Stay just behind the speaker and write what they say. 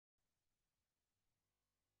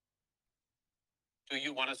Do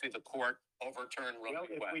you want to see the court overturn Roe Well,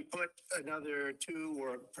 v. if Wade? we put another 2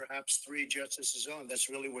 or perhaps 3 justices on, that's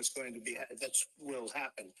really what's going to be, that's will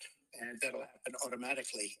happen. And that'll happen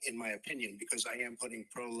automatically, in my opinion, because I am putting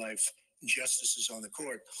pro-life justices on the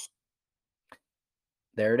court.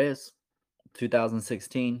 There it is.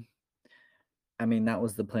 2016. I mean, that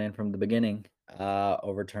was the plan from the beginning.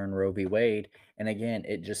 Overturn Roe v. Wade. And again,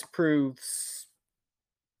 it just proves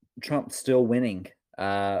Trump's still winning.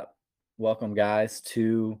 Welcome, guys,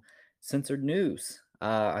 to Censored News.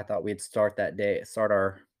 I thought we'd start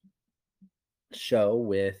our show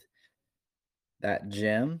with that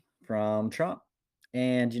gem from Trump.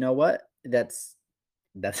 And you know what? That's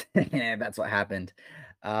that's what happened.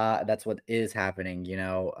 That's what is happening.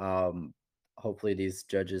 Hopefully these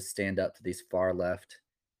judges stand up to these far left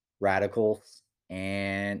radicals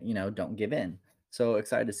and don't give in. So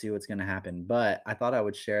excited to see what's going to happen. But I thought I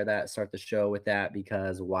would start the show with that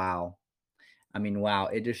because wow. I mean, wow,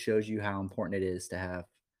 it just shows you how important it is to have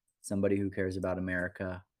somebody who cares about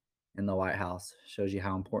America in the White House. Shows you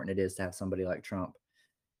how important it is to have somebody like Trump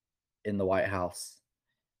in the White House.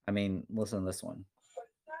 I mean, listen to this one. But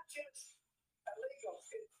it's not just illegal,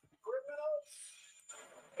 it's criminal,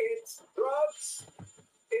 it's drugs,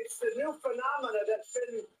 it's the new phenomena that's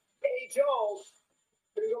been age old,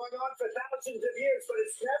 been going on for thousands of years, but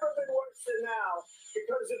it's never been worse than now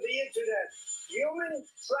because of the internet. Human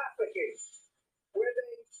trafficking, where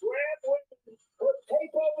they grab women, put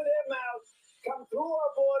tape over their mouth, come through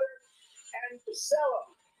our border, and sell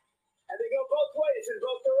them. And they go both ways in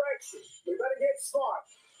both directions. We better get smart.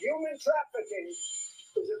 Human trafficking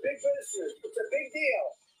is a big business. It's a big deal.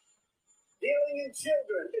 Dealing in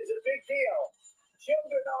children is a big deal.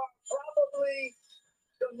 Children are probably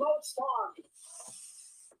the most harmed.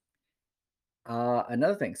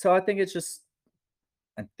 Another thing. So I think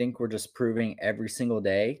we're just proving every single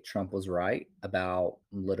day Trump was right about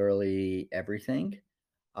literally everything.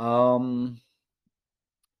 Um,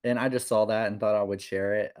 and I just saw that and thought I would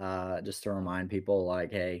share it, just to remind people,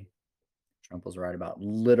 like, hey, Trump was right about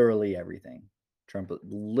literally everything.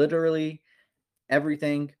 Literally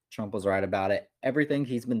everything. Trump was right about it. Everything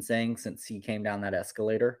he's been saying since he came down that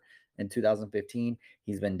escalator in 2015,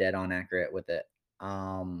 he's been dead on accurate with it.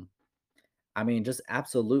 I mean, just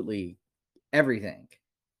absolutely everything.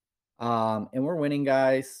 And we're winning,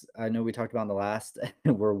 guys. I know we talked about in the last,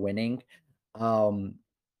 we're winning. Um,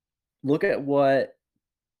 Look at what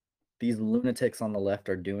these lunatics on the left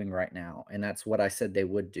are doing right now. And that's what I said they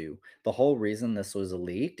would do. The whole reason this was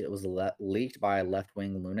leaked, it was leaked by a left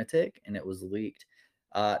wing lunatic, and it was leaked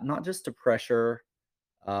not just to pressure.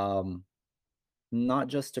 Um, not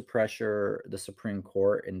just to pressure the Supreme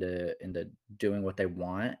Court into doing what they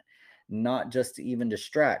want, not just to even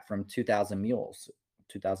distract from 2000 Mules,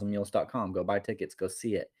 2000mules.com. Go buy tickets, go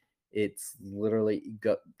see it. It's literally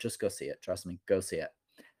just go see it. Trust me, go see it.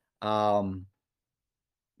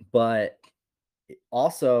 But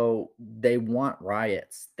also they want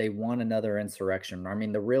riots. They want another insurrection. I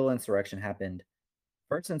mean, the real insurrection happened.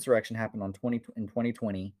 First insurrection happened in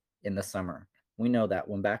 2020 in the summer. We know that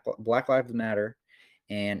when Black Lives Matter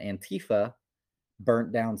and Antifa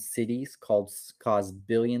burnt down cities, caused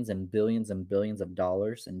billions and billions and billions of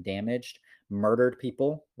dollars and damaged, murdered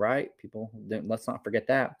people, right? Let's not forget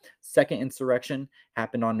that. Second insurrection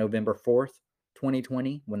happened on November 4th,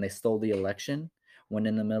 2020, when they stole the election, when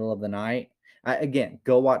in the middle of the night. Again,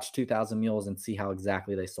 go watch 2000 Mules and see how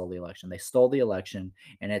exactly they stole the election. They stole the election,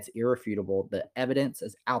 and it's irrefutable. The evidence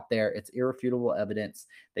is out there. It's irrefutable evidence.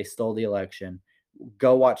 They stole the election.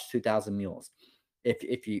 Go watch 2000 Mules.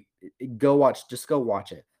 If you go watch, just go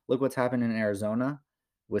watch it. Look what's happened in Arizona,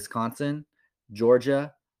 Wisconsin,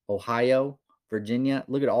 Georgia, Ohio, Virginia.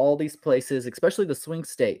 Look at all these places, especially the swing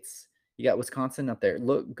states. You got Wisconsin up there.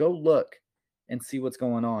 Go look and see what's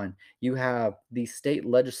going on. You have these state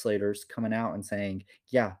legislators coming out and saying,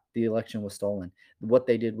 yeah, the election was stolen. What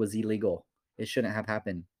they did was illegal. It shouldn't have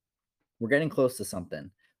happened. We're getting close to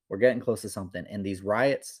something. And these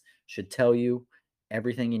riots should tell you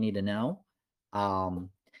everything you need to know.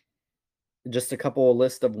 Just a couple of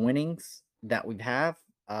list of winnings that we have.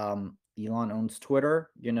 Elon owns Twitter.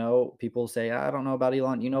 People say, I don't know about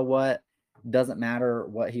Elon. You know what? Doesn't matter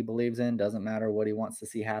what he believes in, doesn't matter what he wants to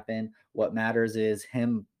see happen. What matters is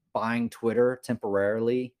him buying Twitter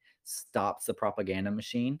temporarily stops the propaganda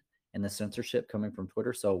machine and the censorship coming from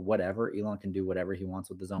Twitter. So whatever, Elon can do whatever he wants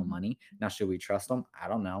with his own money. Now, should we trust him? I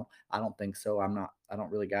don't know. I don't think so. I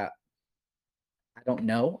don't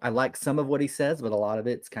know. I like some of what he says, but a lot of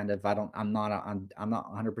it's kind of I'm not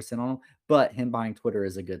 100% on him. But him buying Twitter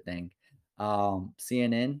is a good thing.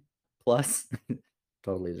 CNN Plus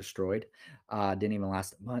totally destroyed. Didn't even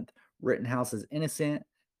last a month. Rittenhouse is innocent.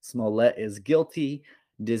 Smollett is guilty.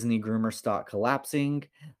 Disney groomer stock collapsing.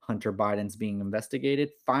 Hunter Biden's being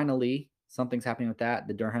investigated. Finally, something's happening with that.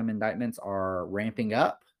 The Durham indictments are ramping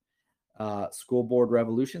up. School board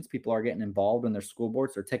revolutions. People are getting involved in their school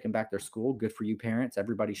boards. They're taking back their school. Good for you, parents.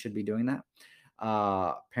 Everybody should be doing that.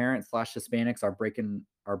 Parents / Hispanics are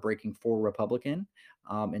breaking for Republican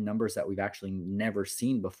in numbers that we've actually never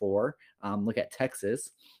seen before. Look at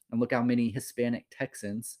Texas and look how many Hispanic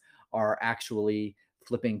Texans are actually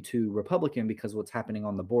flipping to Republican because of what's happening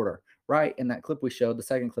on the border, right? In that clip we showed, the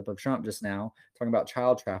second clip of Trump just now, talking about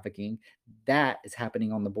child trafficking, that is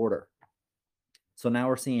happening on the border. So now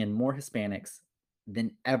we're seeing more Hispanics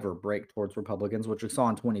than ever break towards Republicans, which we saw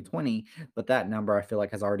in 2020, but that number I feel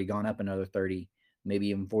like has already gone up another 30, maybe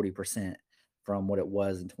even 40% from what it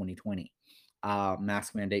was in 2020.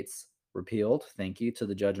 Mask mandates repealed. Thank you to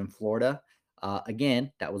the judge in Florida.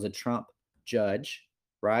 Again, that was a Trump judge,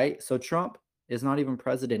 right? So Trump is not even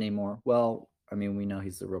president anymore. Well, I mean, we know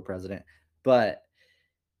he's the real president, but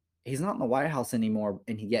he's not in the White House anymore,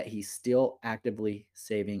 and yet he's still actively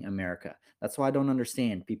saving America. That's why I don't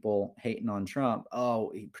understand people hating on Trump.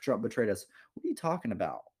 Oh, Trump betrayed us. What are you talking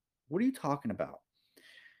about? What are you talking about?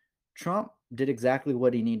 Trump did exactly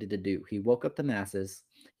what he needed to do. He woke up the masses.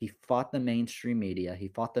 He fought the mainstream media. He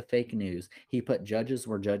fought the fake news. He put judges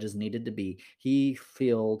where judges needed to be. He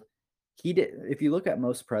did. If you look at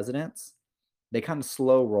most presidents, they kind of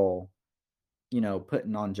slow roll,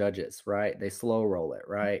 putting on judges, right? They slow roll it,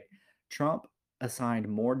 right? Trump appointed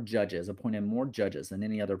more judges than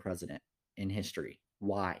any other president in history.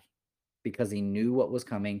 Why? Because he knew what was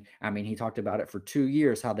coming. I mean, he talked about it for 2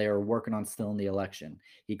 years, how they were working on stealing the election.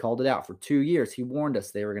 He called it out for 2 years. He warned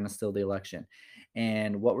us they were going to steal the election.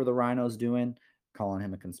 And what were the rhinos doing? Calling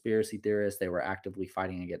him a conspiracy theorist. They were actively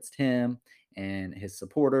fighting against him and his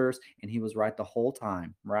supporters. And he was right the whole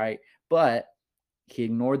time, right? But he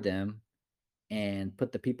ignored them and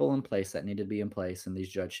put the people in place that needed to be in place in these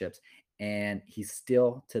judgeships. And he's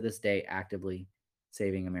still to this day actively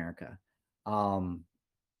saving America. I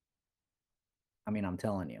mean, I'm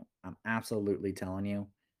telling you, I'm absolutely telling you,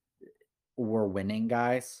 we're winning,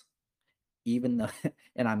 guys. Even though,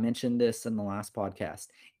 and I mentioned this in the last podcast,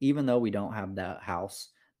 even though we don't have the House,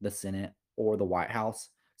 the Senate, or the White House,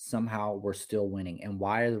 somehow we're still winning. And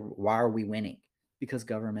why are we winning? Because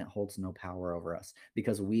government holds no power over us.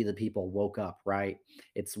 Because we, the people, woke up, right?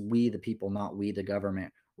 It's we, the people, not we, the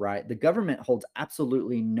government, right? The government holds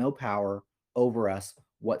absolutely no power over us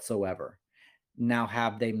whatsoever. Now,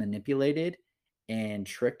 have they manipulated and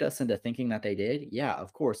tricked us into thinking that they did? Yeah,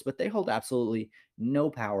 of course, but they hold absolutely no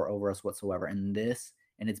power over us whatsoever. And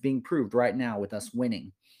it's being proved right now with us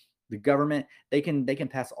winning. The government, they can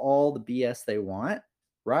pass all the BS they want,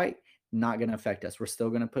 right? Not going to affect us. We're still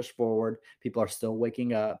going to push forward. People are still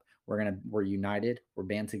waking up. We're united. We're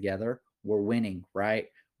band together. We're winning, right?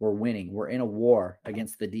 We're winning. We're in a war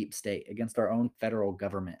against the deep state, against our own federal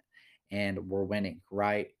government, and we're winning,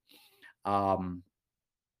 right? I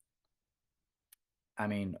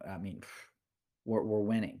mean, we're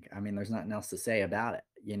winning. I mean, there's nothing else to say about it.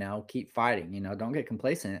 Keep fighting. Don't get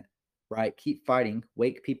complacent, right? Keep fighting.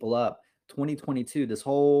 Wake people up. 2022. These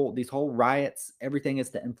whole riots. Everything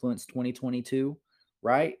is to influence 2022,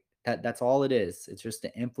 right? That's all it is. It's just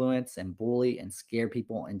to influence and bully and scare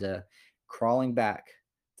people into crawling back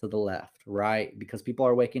to the left, right? Because people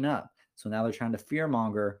are waking up. So now they're trying to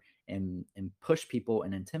fearmonger and push people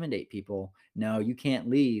and intimidate people. No, you can't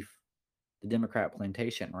leave the Democrat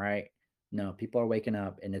plantation, right? No, people are waking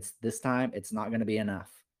up, and this time it's not going to be enough.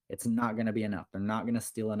 It's not going to be enough. They're not going to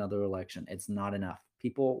steal another election. It's not enough.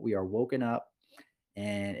 People, we are woken up,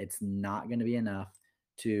 and it's not going to be enough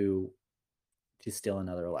to steal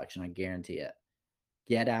another election. I guarantee it.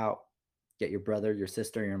 Get out, get your brother, your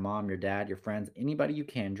sister, your mom, your dad, your friends, anybody you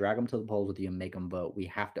can, drag them to the polls with you and make them vote. We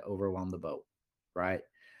have to overwhelm the vote, right?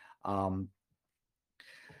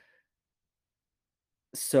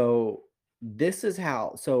 So this is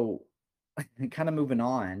how, so kind of moving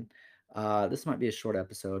on, this might be a short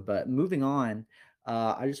episode, but moving on,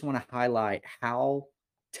 I just want to highlight how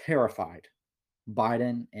terrified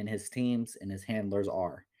Biden and his teams and his handlers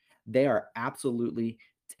are. They are absolutely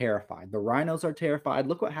terrified. The rhinos are terrified.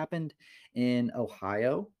 Look what happened in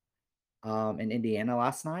Ohio, and Indiana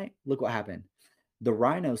last night. Look what happened. The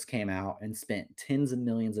rhinos came out and spent tens of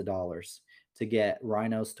millions of dollars to get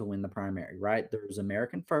rhinos to win the primary, right? There was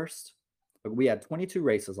American First. We had 22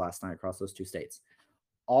 races last night across those 2 states.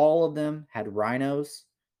 All of them had rhinos,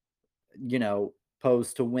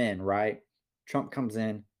 posed to win, right? Trump comes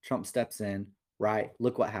in, Trump steps in, right?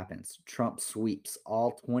 Look what happens. Trump sweeps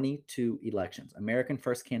all 22 elections. American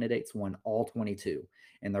First candidates won all 22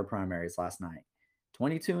 in their primaries last night.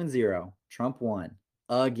 22-0. Trump won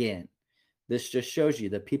again. This just shows you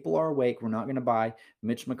that people are awake. We're not going to buy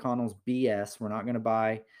Mitch McConnell's BS. We're not going to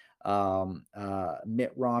buy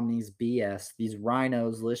Mitt Romney's BS. These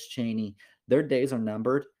rhinos, Liz Cheney, their days are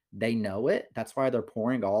numbered. They know it. That's why they're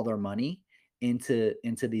pouring all their money into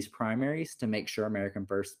these primaries to make sure American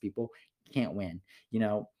First people can't win. You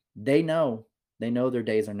know, they know their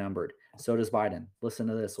days are numbered. So does Biden. Listen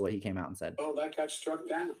to this, what he came out and said. Well, that got struck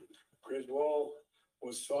down. Griswold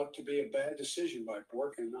was thought to be a bad decision by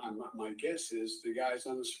Bork, and my guess is the guy's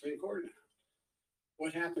on the Supreme Court now.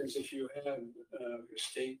 What happens if you have a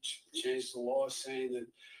state change the law saying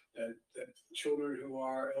that children who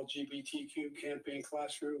are LGBTQ can't be in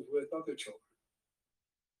classrooms with other children?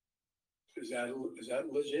 Is that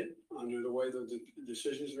legit under the way the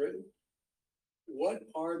decision is written? What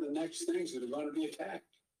are the next things that are going to be attacked?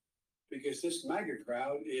 Because this MAGA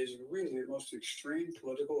crowd is really the most extreme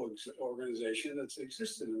political organization that's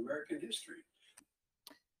existed in American history.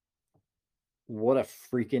 What a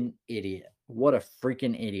freaking idiot. What a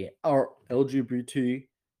freaking idiot. Are LGBT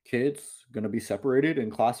kids going to be separated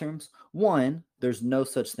in classrooms? One, there's no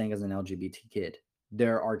such thing as an LGBT kid.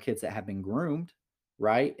 There are kids that have been groomed,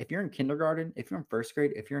 right? If you're in kindergarten, if you're in first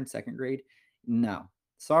grade, if you're in second grade, no.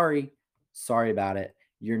 Sorry about it.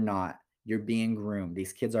 You're not. You're being groomed.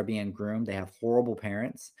 These kids are being groomed. They have horrible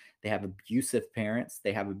parents. They have abusive parents.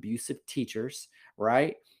 They have abusive teachers,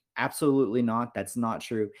 right? Absolutely not. That's not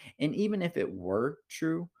true. And even if it were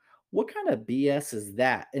true, what kind of BS is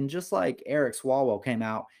that? And just like Eric Swalwell came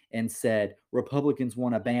out and said, Republicans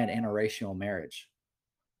want to ban interracial marriage.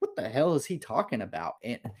 What the hell is he talking about?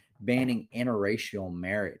 Banning interracial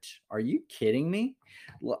marriage. Are you kidding me?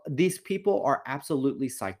 These people are absolutely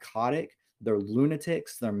psychotic. They're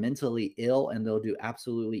lunatics. They're mentally ill, and they'll do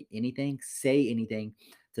absolutely anything, say anything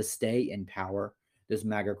to stay in power. This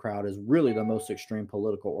MAGA crowd is really the most extreme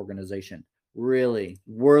political organization. Really,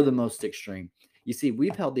 we're the most extreme. You see,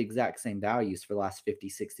 we've held the exact same values for the last 50,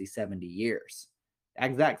 60, 70 years.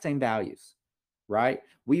 Exact same values, right?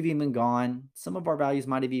 We've even gone, some of our values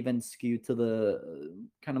might have even skewed to the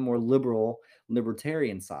kind of more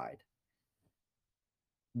libertarian side.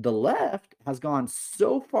 The left has gone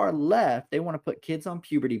so far left, they want to put kids on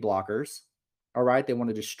puberty blockers. All right. They want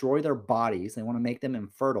to destroy their bodies. They want to make them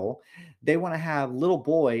infertile. They want to have little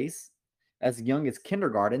boys as young as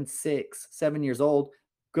kindergarten, 6, 7 years old,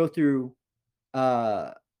 go through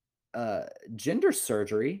gender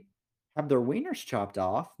surgery, have their wieners chopped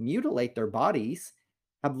off, mutilate their bodies,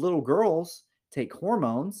 have little girls take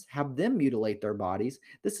hormones, have them mutilate their bodies.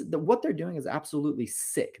 What they're doing is absolutely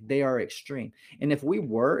sick. They are extreme. And if we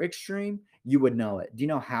were extreme, you would know it. Do you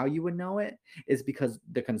know how you would know it? Is because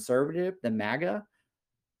the conservative, the MAGA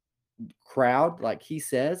crowd, like he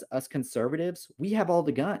says, us conservatives, we have all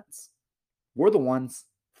the guns. We're the ones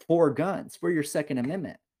for guns, for your Second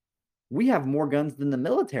Amendment. We have more guns than the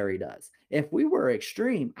military does. If we were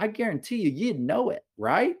extreme, I guarantee you'd know it,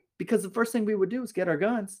 right? Because the first thing we would do is get our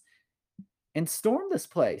guns and storm this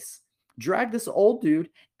place, drag this old dude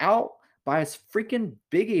out by his freaking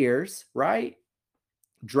big ears, right?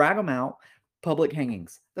 Drag him out, public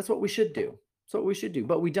hangings. That's what we should do. That's what we should do.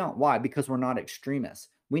 But we don't. Why? Because we're not extremists.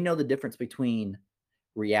 We know the difference between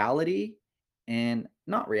reality and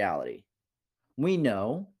not reality. We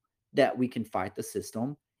know that we can fight the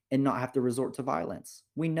system and not have to resort to violence.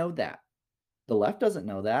 We know that. The left doesn't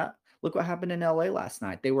know that. Look what happened in LA last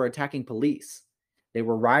night. They were attacking police. They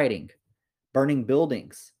were rioting, burning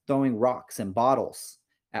buildings, throwing rocks and bottles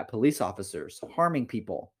at police officers, harming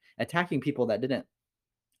people, attacking people that didn't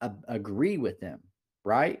agree with them,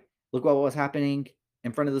 right? Look what was happening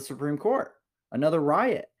in front of the Supreme Court. Another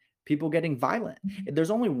riot, people getting violent.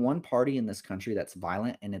 There's only one party in this country that's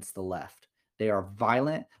violent, and it's the left. They are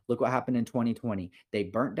violent. Look what happened in 2020. They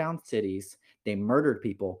burnt down cities. They murdered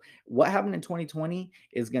people. What happened in 2020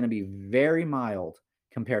 is going to be very mild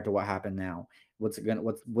compared to what happened now. What's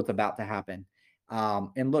about to happen.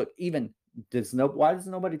 And look, even why does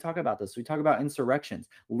nobody talk about this? We talk about insurrections.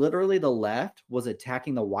 Literally, the left was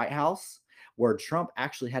attacking the White House, where Trump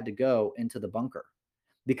actually had to go into the bunker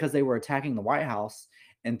because they were attacking the White House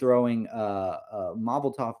and throwing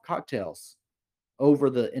Molotov cocktails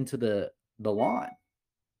into the lawn.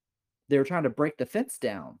 They were trying to break the fence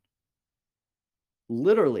down.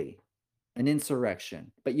 Literally an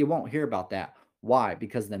insurrection. But you won't hear about that. Why?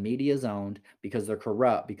 Because the media is owned, because they're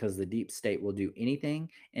corrupt, because the deep state will do anything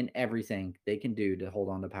and everything they can do to hold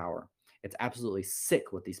on to power. It's absolutely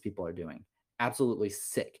sick what these people are doing. Absolutely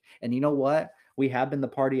sick. And you know what? We have been the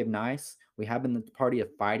party of nice. We have been the party of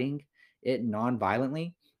fighting it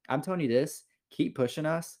non-violently. I'm telling you this, keep pushing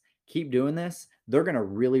us, keep doing this. They're gonna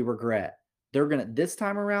really regret. They're gonna this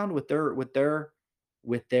time around with their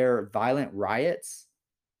violent riots.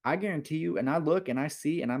 I guarantee you, and I look and I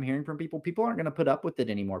see and I'm hearing from people, people aren't gonna put up with it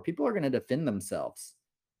anymore. People are gonna defend themselves,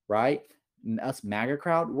 right? Us MAGA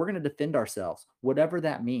crowd, we're gonna defend ourselves, whatever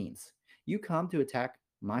that means. You come to attack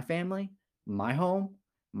my family, my home,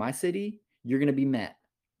 my city, you're gonna be met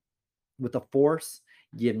with a force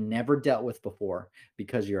you've never dealt with before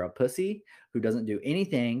because you're a pussy who doesn't do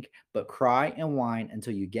anything but cry and whine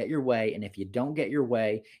until you get your way. And if you don't get your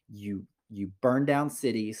way, you burn down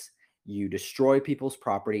cities, you destroy people's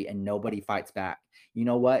property, and nobody fights back. You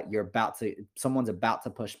know what? Someone's about to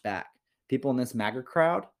push back. People in this MAGA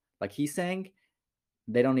crowd, like he's saying,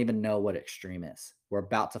 they don't even know what extreme is. We're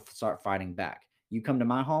about to start fighting back. You come to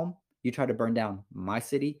my home, you try to burn down my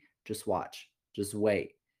city, just watch, just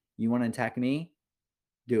wait. You want to attack me?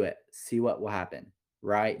 Do it. See what will happen,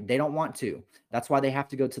 right? They don't want to. That's why they have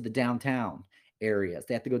to go to the downtown areas.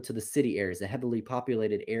 They have to go to the city areas, the heavily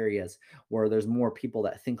populated areas where there's more people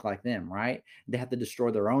that think like them, right? They have to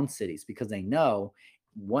destroy their own cities because they know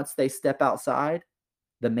once they step outside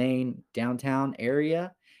the main downtown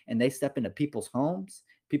area and they step into people's homes,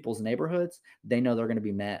 people's neighborhoods, they know they're going to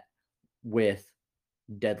be met with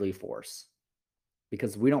deadly force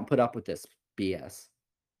because we don't put up with this BS.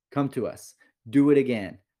 Come to us. Do it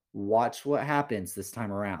again. Watch what happens this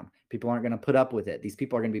time around. People aren't going to put up with it. These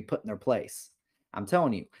people are going to be put in their place. I'm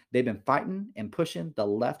telling you, they've been fighting and pushing. The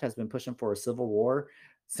left has been pushing for a civil war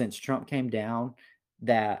since Trump came down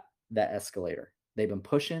that escalator. They've been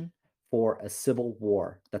pushing for a civil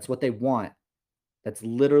war. That's what they want. That's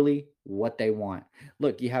literally what they want.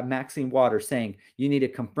 Look, you have Maxine Waters saying you need to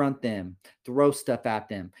confront them, throw stuff at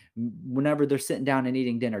them. Whenever they're sitting down and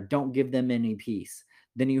eating dinner, don't give them any peace.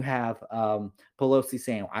 Then you have Pelosi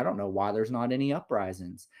saying, I don't know why there's not any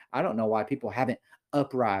uprisings. I don't know why people haven't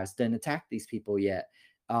uprised and attacked these people yet.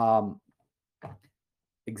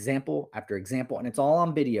 Example after example, and it's all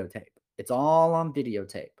on videotape. It's all on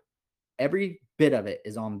videotape. Every bit of it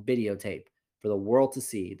is on videotape for the world to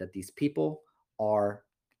see that these people are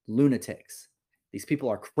lunatics. These people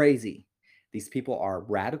are crazy. These people are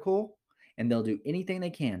radical, and they'll do anything they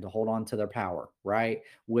can to hold on to their power, right?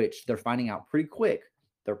 Which they're finding out pretty quick.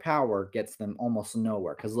 Their power gets them almost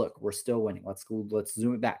nowhere. Because look, we're still winning. Let's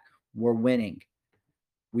zoom it back. We're winning.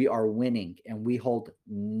 We are winning, and we hold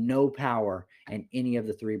no power in any of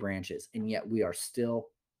the three branches, and yet we are still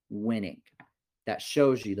winning. That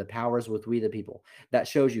shows you the powers with we the people. That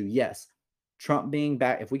shows you, yes, Trump being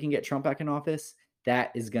back, if we can get Trump back in office,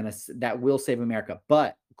 that will save America.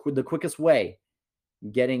 But the quickest way,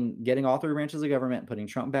 getting all three branches of government, putting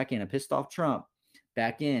Trump back in, a pissed off Trump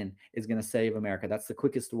back in, is going to save America. That's the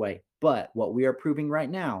quickest way. But what we are proving right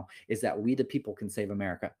now is that we the people can save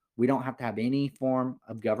America. We don't have to have any form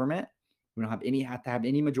of government. We don't have to have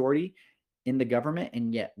any majority in the government,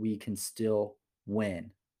 and yet we can still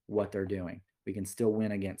win what they're doing. We can still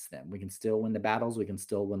win against them. We can still win the battles. We can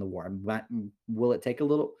still win the war. But will it take a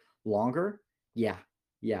little longer? Yeah,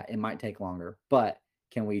 it might take longer. But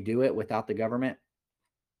can we do it without the government?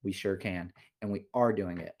 We sure can. And we are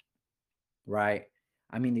doing it, right?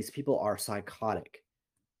 I mean, these people are psychotic.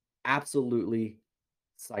 Absolutely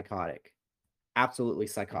psychotic. Absolutely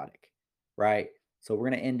psychotic, right? So we're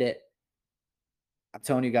going to end it. I'm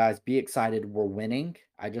telling you guys, be excited. We're winning.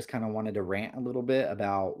 I just kind of wanted to rant a little bit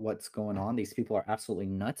about what's going on. These people are absolutely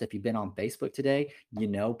nuts. If you've been on Facebook today, you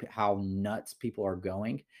know how nuts people are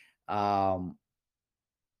going. And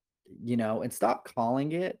stop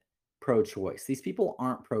calling it pro-choice. These people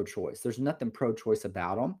aren't pro-choice. There's nothing pro-choice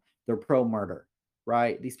about them. They're pro-murder,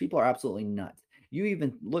 right? These people are absolutely nuts. You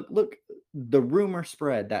even look, the rumor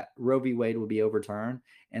spread that Roe v. Wade will be overturned,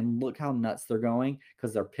 and look how nuts they're going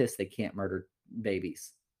because they're pissed they can't murder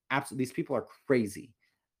babies. Absolutely, these people are crazy,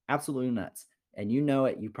 absolutely nuts. And you know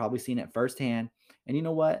it. You've probably seen it firsthand. And you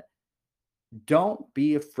know what? Don't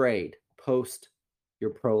be afraid. Post your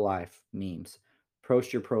pro-life memes.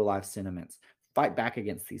 Post your pro-life sentiments. Fight back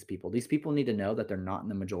against these people. These people need to know that they're not in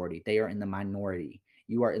the majority. They are in the minority.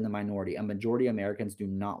 You are in the minority. A majority of Americans do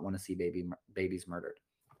not want to see babies murdered.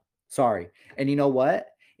 Sorry. And you know what?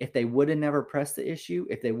 If they would have never pressed the issue,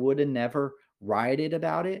 if they would have never rioted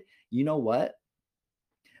about it, you know what?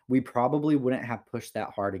 We probably wouldn't have pushed that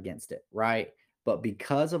hard against it, right? But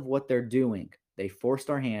because of what they're doing, they forced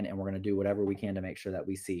our hand, and we're going to do whatever we can to make sure that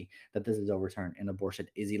we see that this is overturned and abortion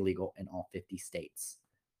is illegal in all 50 states,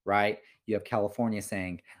 right? You have California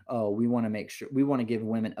saying, oh, we want to make sure, we want to give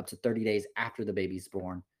women up to 30 days after the baby's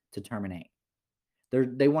born to terminate.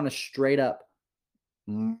 They want to straight up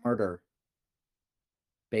murder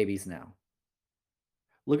babies now.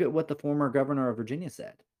 Look at what the former governor of Virginia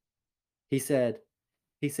said. He said,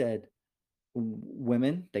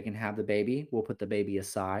 women, they can have the baby. We'll put the baby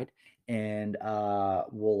aside and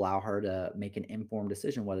we'll allow her to make an informed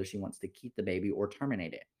decision whether she wants to keep the baby or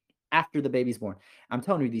terminate it after the baby's born. I'm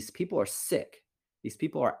telling you, these people are sick. These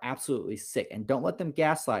people are absolutely sick. And don't let them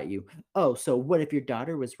gaslight you. Oh, so what if your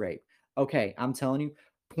daughter was raped? Okay, I'm telling you,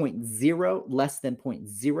 less than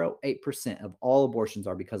 0.08% of all abortions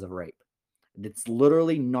are because of rape. It's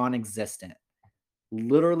literally non-existent.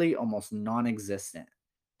 Literally almost non-existent.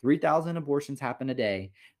 3,000 abortions happen a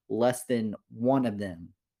day. Less than one of them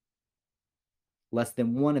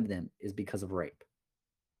is because of rape.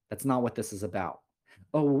 That's not what this is about.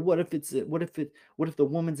 Oh, what if the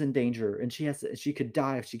woman's in danger and she could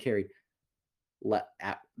die if she carried?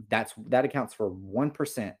 That accounts for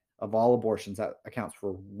 1% of all abortions. That accounts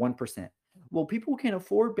for 1%. Well, people can't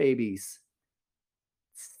afford babies.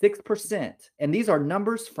 6%, and these are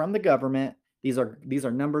numbers from the government. These are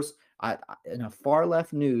numbers in a far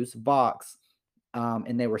left news box,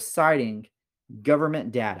 and they were citing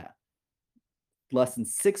government data. Less than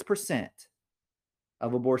 6%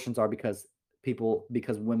 of abortions are because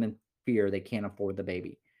women fear they can't afford the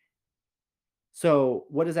baby. So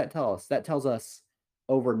what does that tell us? That tells us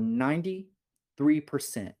over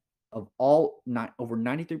 93% of all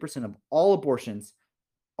abortions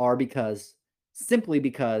are simply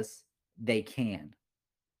because they can.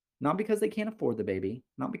 Not because they can't afford the baby,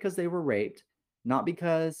 not because they were raped, not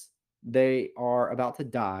because they are about to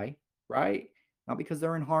die, right? Not because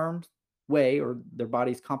they're in harm's way or their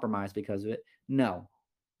body's compromised because of it. No,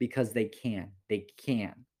 because they can. They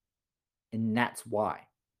can. And that's why.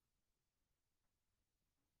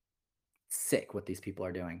 Sick what these people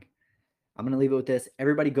are doing. I'm going to leave it with this.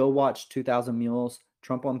 Everybody go watch 2000 Mules.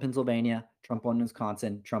 Trump won Pennsylvania, Trump won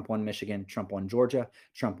Wisconsin, Trump won Michigan, Trump won Georgia,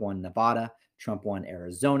 Trump won Nevada, Trump won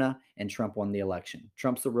Arizona, and Trump won the election.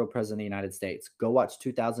 Trump's the real president of the United States. Go watch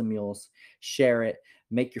 2000 Mules, share it,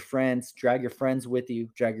 make your friends, drag your friends with you,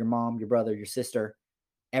 drag your mom, your brother, your sister,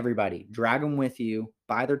 everybody. Drag them with you,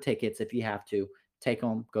 buy their tickets if you have to, take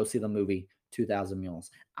them, go see the movie 2000 Mules.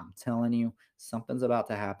 I'm telling you, something's about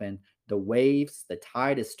to happen. The waves, the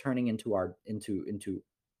tide is turning into our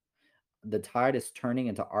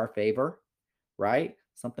favor, right?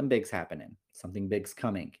 Something big's happening. Something big's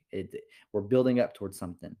coming. We're building up towards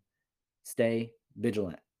something. Stay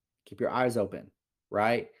vigilant. Keep your eyes open,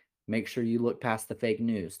 right? Make sure you look past the fake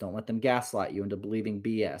news. Don't let them gaslight you into believing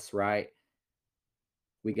BS, right?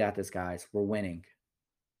 We got this, guys. We're winning.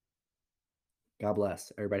 God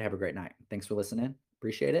bless. Everybody have a great night. Thanks for listening.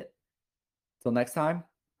 Appreciate it. Till next time,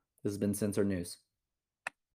 this has been Censored News.